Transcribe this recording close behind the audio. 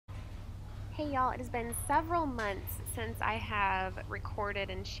Hey y'all, it has been several months since I have recorded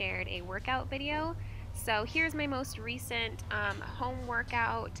and shared a workout video. So here's my most recent home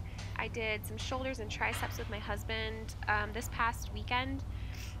workout. I did some shoulders and triceps with my husband this past weekend.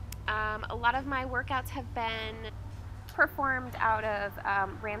 A lot of my workouts have been performed out of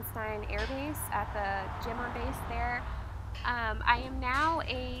Ramstein Air Base at the gym on base there. I am now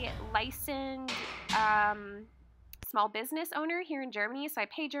a licensed small business owner here in Germany, so I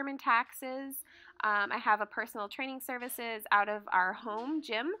pay German taxes. I have a personal training services out of our home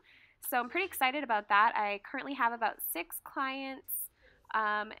gym, so I'm pretty excited about that. I currently have about 6 clients,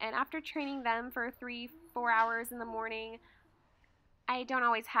 and after training them for 3-4 hours in the morning, I don't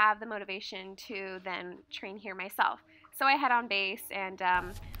always have the motivation to then train here myself. So I head on base, and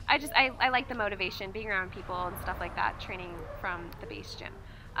I like the motivation, being around people and stuff like that, training from the base gym.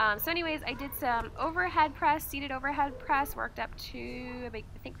 So anyways, I did some overhead press, seated overhead press, worked up to I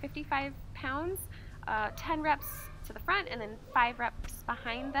think 55 pounds, 10 reps to the front, and then 5 reps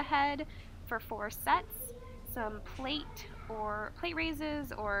behind the head for 4 sets. Some plate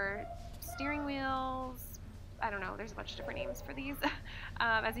raises or steering wheels. I don't know, there's a bunch of different names for these.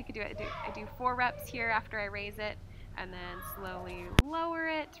 As you can do, I do 4 reps here after I raise it, and then slowly lower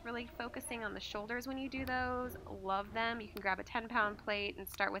it, really focusing on the shoulders when you do those. Love them. You can grab a 10-pound plate and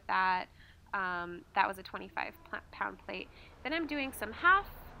start with that. That was a 25-pound plate. Then I'm doing some half,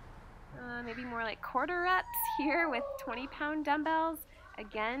 maybe more like quarter reps here with 20-pound dumbbells.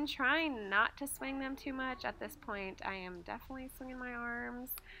 Again, trying not to swing them too much. At this point, I am definitely swinging my arms.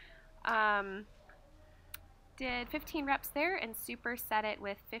 Did 15 reps there and superset it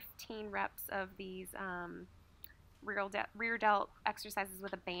with 15 reps of these rear delt exercises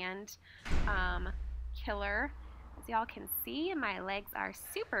with a band. Killer. As y'all can see, my legs are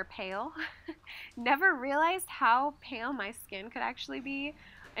super pale. Never realized how pale my skin could actually be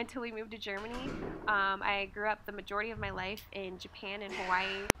until we moved to Germany. I grew up the majority of my life in Japan and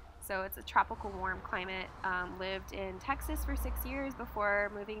Hawaii, so it's a tropical warm climate. Lived in Texas for 6 years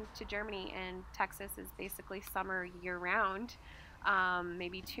before moving to Germany, and Texas is basically summer year-round,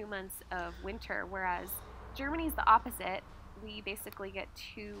 maybe 2 months of winter, whereas Germany's the opposite. We basically get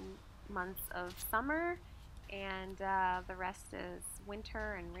 2 months of summer, and the rest is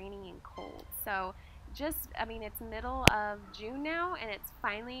winter and rainy and cold. So it's middle of June now, and it's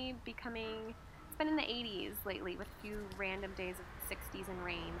finally it's been in the 80s lately with a few random days of 60s and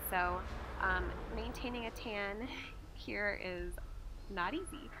rain. So maintaining a tan here is not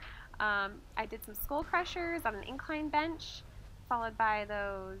easy. I did some skull crushers on an incline bench, followed by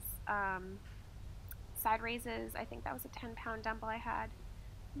those side raises. I think that was a 10-pound dumbbell I had.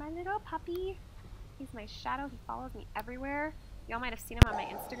 My little puppy. He's my shadow. He follows me everywhere. Y'all might have seen him on my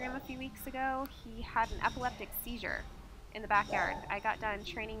Instagram a few weeks ago. He had an epileptic seizure in the backyard. I got done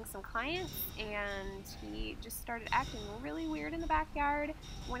training some clients, and he just started acting really weird in the backyard.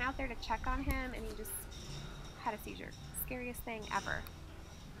 Went out there to check on him, and he just had a seizure. Scariest thing ever.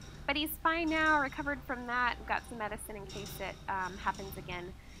 But he's fine now, recovered from that. Got some medicine in case it happens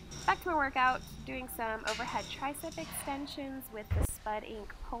again. Back to my workout, doing some overhead tricep extensions with the Spud Inc.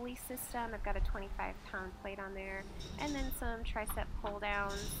 pulley system. I've got a 25-pound plate on there, and then some tricep pull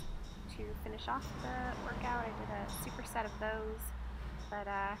downs to finish off the workout. I did a superset of those. But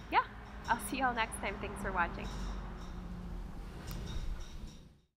yeah, I'll see y'all next time. Thanks for watching.